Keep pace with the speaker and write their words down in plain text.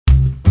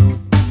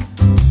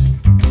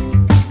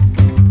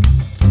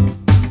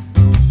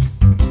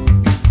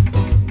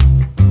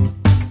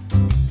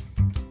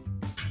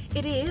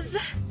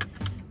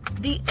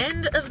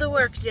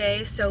work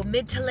day, so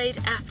mid to late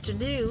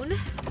afternoon.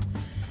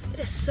 It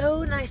is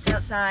so nice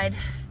outside.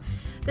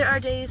 There are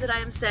days that I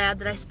am sad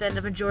that I spend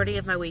a majority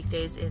of my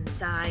weekdays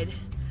inside,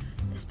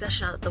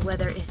 especially now that the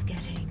weather is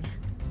getting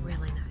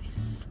really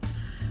nice.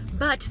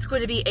 But it's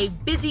going to be a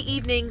busy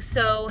evening,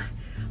 so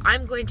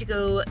I'm going to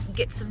go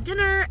get some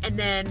dinner and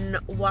then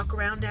walk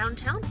around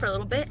downtown for a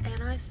little bit,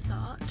 and I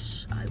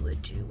thought I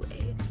would do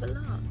a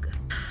vlog.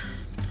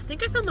 I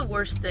think I found the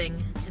worst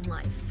thing in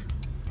life.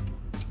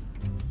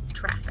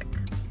 Traffic.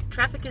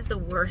 Traffic is the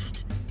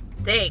worst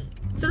thing.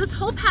 So this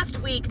whole past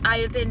week I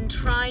have been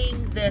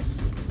trying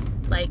this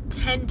like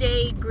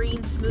 10-day green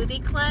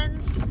smoothie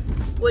cleanse,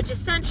 which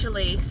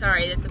essentially,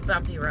 sorry, it's a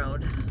bumpy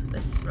road.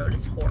 This road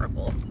is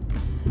horrible.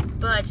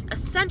 But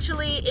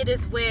essentially it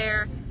is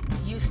where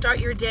you start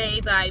your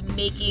day by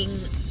making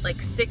like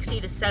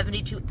 60 to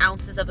 72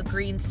 ounces of a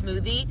green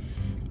smoothie,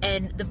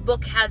 and the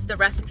book has the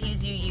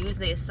recipes you use.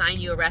 They assign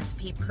you a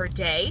recipe per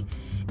day,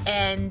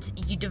 and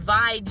you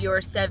divide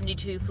your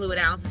 72 fluid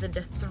ounces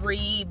into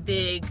 3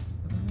 big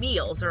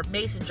meals, or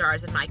mason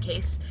jars in my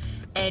case,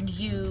 and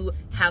you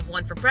have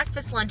one for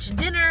breakfast, lunch, and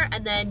dinner,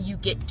 and then you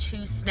get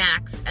 2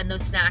 snacks, and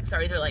those snacks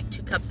are either like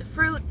 2 cups of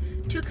fruit,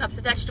 2 cups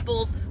of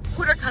vegetables,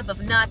 1/4 cup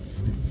of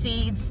nuts,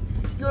 seeds.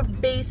 You're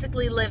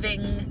basically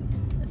living,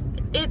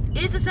 it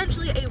is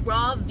essentially a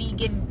raw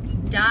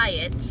vegan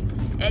diet,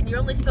 and you're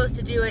only supposed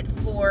to do it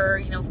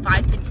for,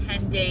 5 to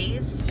 10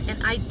 days,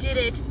 and I did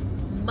it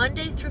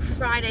Monday through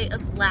Friday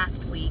of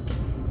last week,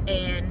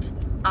 and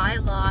I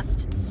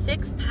lost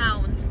 6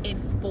 pounds in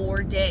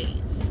 4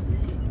 days.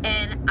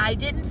 And I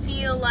didn't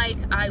feel like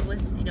I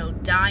was,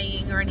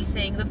 dying or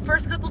anything. The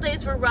first couple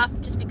days were rough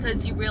just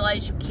because you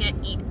realize you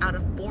can't eat out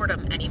of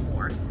boredom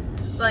anymore.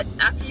 But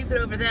after you get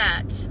over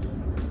that,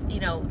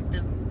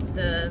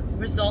 the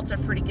results are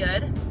pretty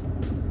good.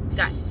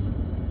 Guys,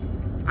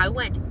 I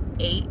went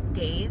 8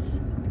 days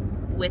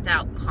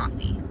without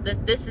coffee.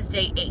 This is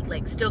day 8,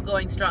 like still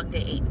going strong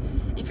day 8.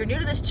 If you're new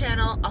to this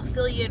channel, I'll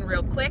fill you in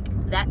real quick.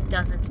 That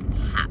doesn't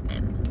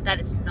happen. That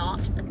is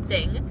not a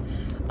thing.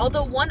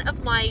 Although one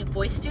of my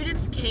voice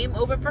students came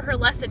over for her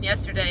lesson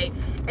yesterday,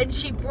 and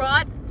she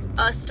brought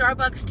a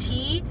Starbucks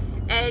tea,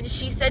 and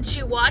she said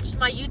she watched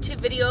my YouTube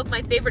video of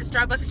my favorite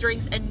Starbucks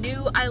drinks and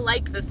knew I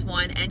liked this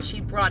one, and she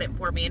brought it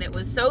for me, and it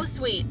was so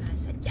sweet. I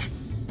said,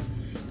 yes,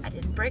 I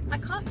didn't break my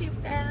coffee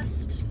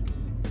fast,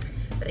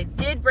 but I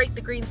did break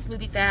the green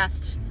smoothie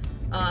fast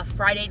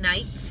Friday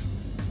night.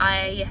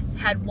 I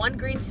had 1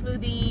 green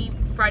smoothie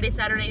Friday,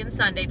 Saturday, and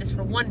Sunday just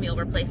for 1 meal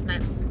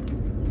replacement.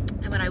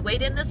 And when I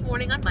weighed in this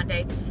morning on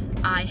Monday,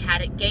 I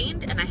hadn't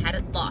gained and I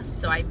hadn't lost,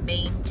 so I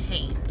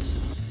maintained.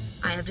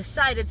 I have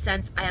decided,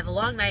 since I have a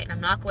long night and I'm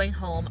not going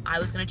home, I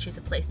was going to choose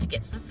a place to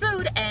get some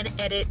food and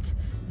edit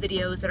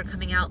videos that are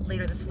coming out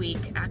later this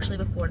week, actually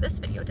before this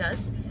video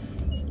does.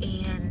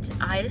 And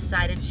I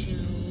decided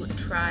to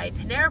try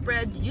Panera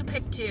Bread's You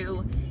Pick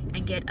 2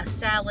 and get a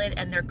salad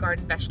and their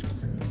garden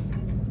vegetables.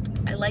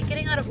 I like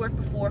getting out of work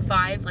before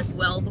 5, like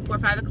well before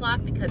 5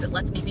 o'clock, because it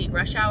lets me beat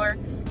rush hour.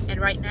 And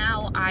right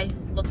now I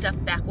looked up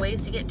back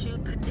ways to get to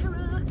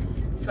Panera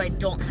so I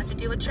don't have to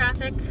deal with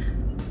traffic,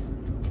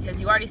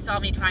 because you already saw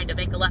me trying to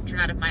make a left turn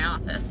out of my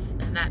office,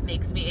 and that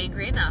makes me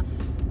angry enough.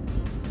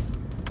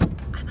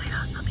 I might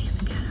also be in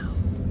the ghetto.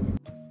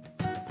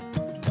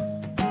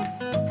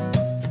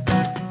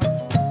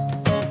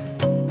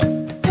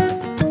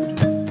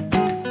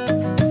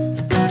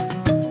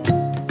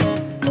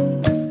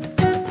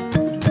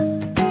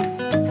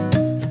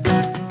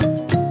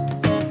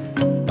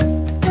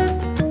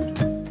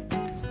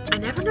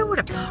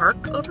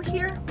 Park over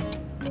here.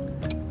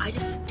 I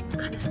just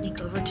kind of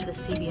sneak over to the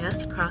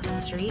CVS across the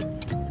street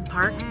and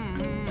park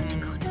and then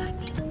go inside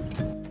and eat.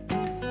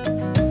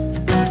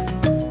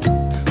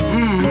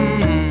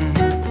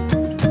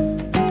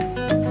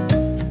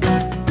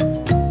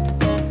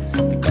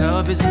 The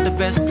club isn't the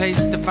best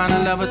place to find a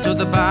lover, so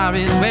the bar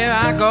is where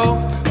I go.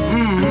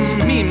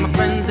 Me and my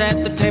friends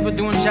at the table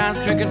doing shots,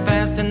 drinking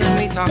fast, and then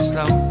we talk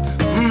slow.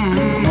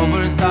 Come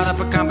over and start up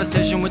a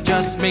conversation with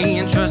just me,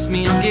 and trust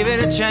me, I'll give it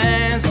a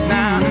chance.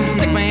 Now,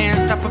 take my hand,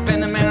 stop up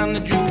in the man on the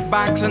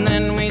jukebox, and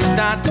then we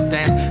start to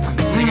dance. I'm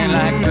singing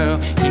like, girl,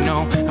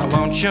 I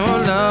want your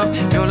love.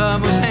 Your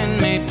love was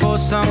handmade for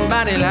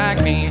somebody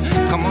like me.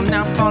 Come on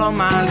now, follow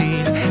my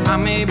lead. I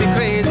may be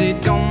crazy,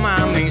 don't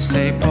mind me.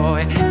 Say,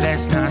 boy,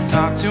 let's not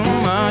talk too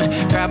much.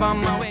 Grab on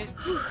my waist.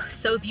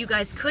 So if you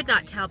guys could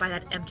not tell by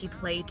that empty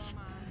plate,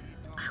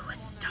 I was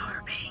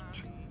starving.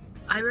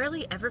 I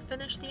rarely ever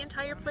finish the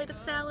entire plate of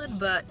salad,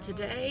 but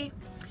today,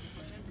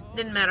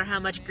 didn't matter how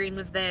much green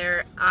was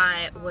there,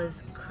 I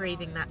was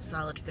craving that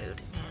solid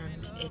food,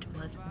 and it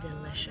was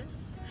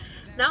delicious.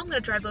 Now I'm going to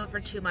drive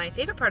over to my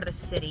favorite part of the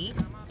city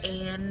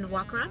and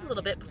walk around a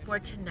little bit before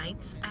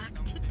tonight's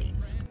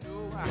activities.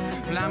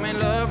 Well, I'm in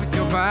love with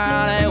your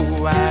body,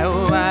 ooh, I,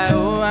 ooh, I,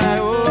 ooh, I,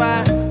 ooh,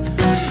 I.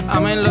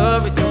 I'm in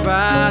love with your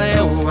body,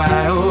 ooh,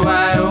 I, ooh,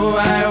 I, ooh,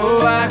 I,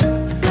 ooh, I.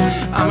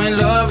 I'm in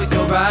love with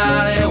your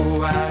body,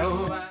 ooh, I,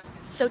 ooh, I.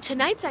 So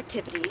tonight's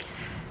activity,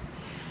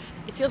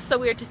 it feels so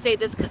weird to say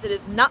this because it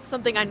is not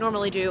something I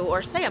normally do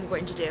or say I'm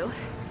going to do,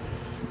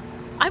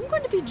 I'm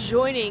going to be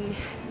joining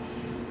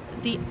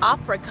the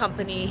opera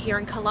company here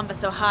in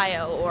Columbus,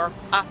 Ohio, or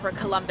Opera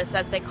Columbus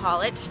as they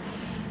call it,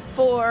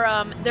 for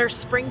their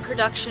spring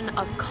production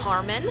of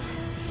Carmen.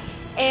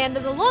 And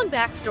there's a long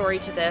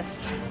backstory to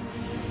this,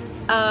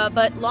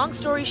 but long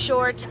story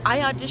short, I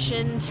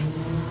auditioned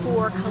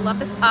for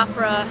Columbus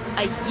Opera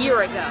a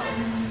year ago,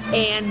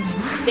 and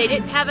they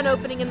didn't have an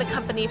opening in the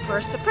company for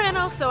a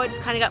soprano, so I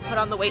just kind of got put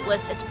on the wait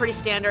list. It's pretty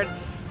standard,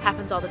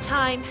 happens all the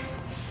time.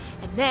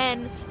 And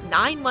then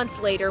 9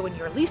 months later, when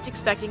you're least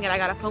expecting it, I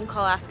got a phone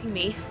call asking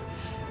me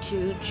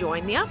to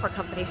join the opera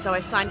company. So I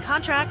signed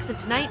contracts, and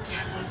tonight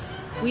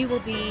we will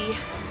be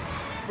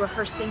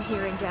rehearsing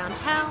here in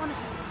downtown,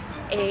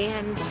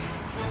 and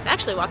I'm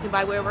actually walking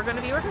by where we're going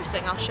to be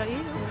rehearsing. I'll show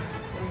you.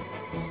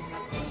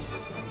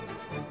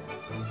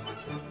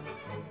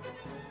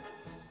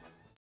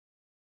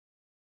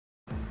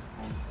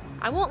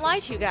 I won't lie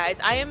to you guys,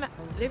 I am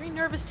very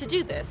nervous to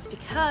do this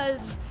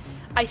because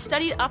I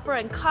studied opera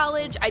in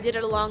college. I did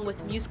it along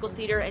with musical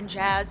theater and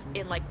jazz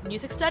in like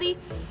music study,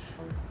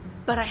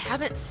 but I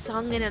haven't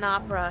sung in an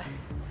opera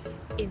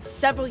in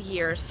several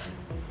years,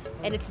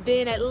 and it's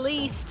been at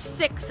least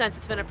 6 since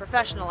it's been a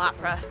professional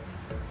opera.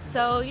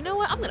 So you know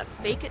what, I'm gonna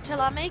fake it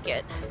till I make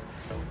it.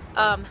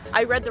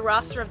 I read the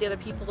roster of the other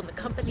people in the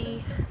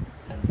company.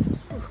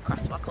 Ooh,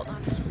 crosswalk, hold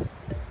on.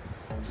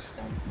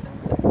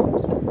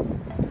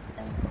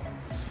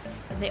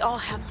 They all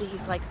have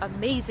these like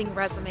amazing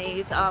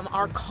resumes.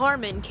 Our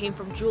Carmen came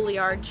from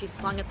Juilliard. She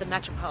sung at the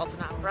Metropolitan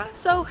Opera.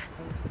 So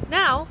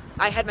now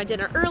I had my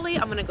dinner early.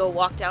 I'm gonna go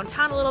walk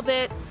downtown a little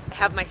bit. I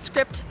have my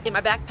script in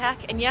my backpack,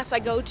 and yes, I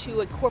go to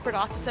a corporate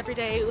office every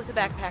day with a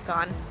backpack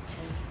on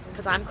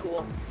because I'm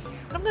cool.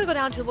 But I'm gonna go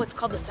down to what's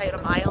called the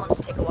Scioto Mile and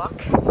just take a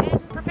walk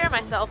and prepare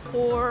myself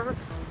for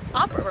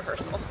opera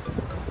rehearsal.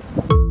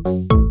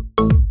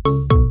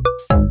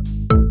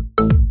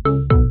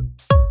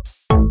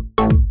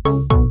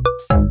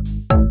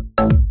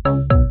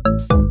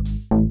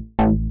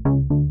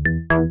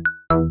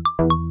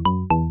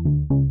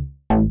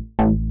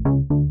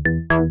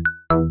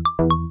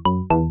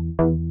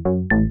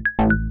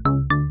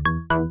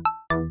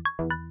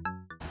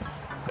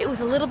 It was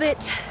a little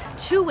bit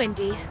too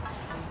windy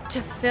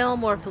to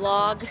film or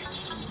vlog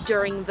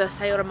during the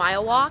Scioto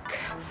Mile walk,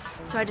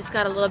 so I just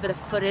got a little bit of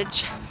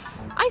footage.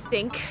 I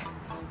think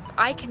if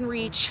I can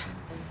reach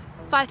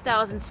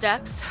 5,000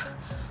 steps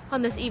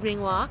on this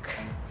evening walk,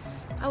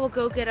 I will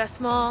go get a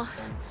small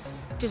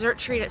dessert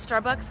treat at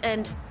Starbucks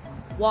and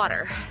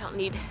water. I don't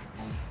need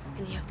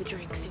any of the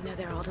drinks, even though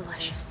they're all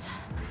delicious.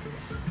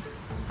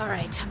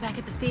 Alright, I'm back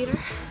at the theater.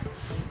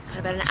 Got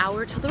about an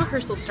hour till the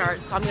rehearsal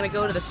starts, so I'm gonna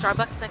go to the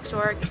Starbucks next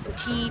door, get some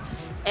tea,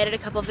 edit a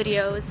couple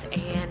videos,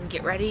 and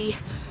get ready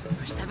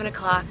for 7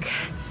 o'clock.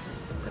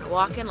 I'm gonna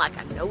walk in like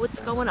I know what's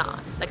going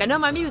on. Like I know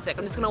my music,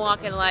 I'm just gonna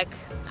walk in like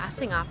I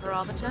sing opera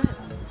all the time.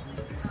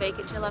 Fake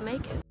it till I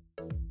make it.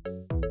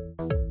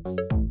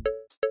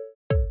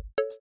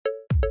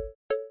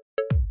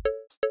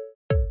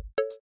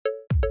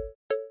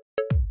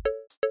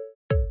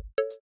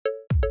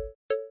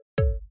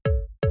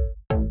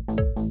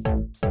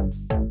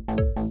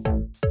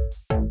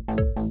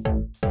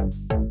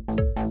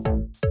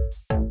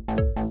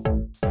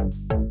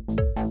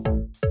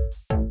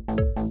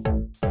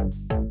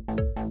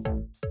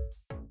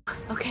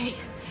 Okay,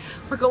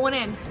 we're going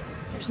in.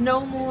 There's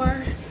no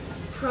more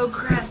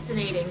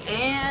procrastinating,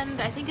 and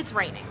I think it's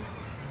raining.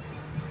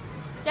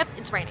 Yep,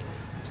 it's raining.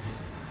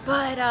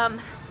 But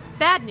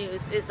bad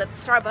news is that the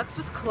Starbucks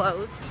was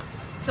closed,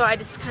 so I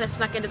just kind of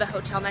snuck into the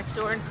hotel next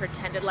door and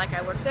pretended like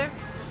I worked there.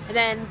 And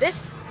then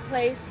this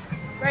place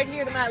right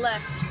here to my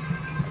left,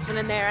 I just went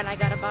in there and I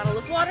got a bottle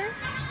of water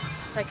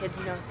so I could,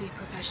 you know, be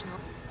professional.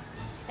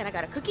 And I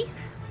got a cookie.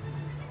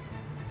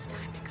 It's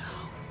time to go.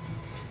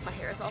 My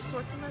hair is all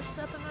sorts of messed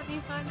up in my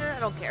viewfinder. I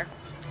don't care.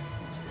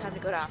 It's time to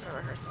go to opera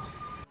rehearsal.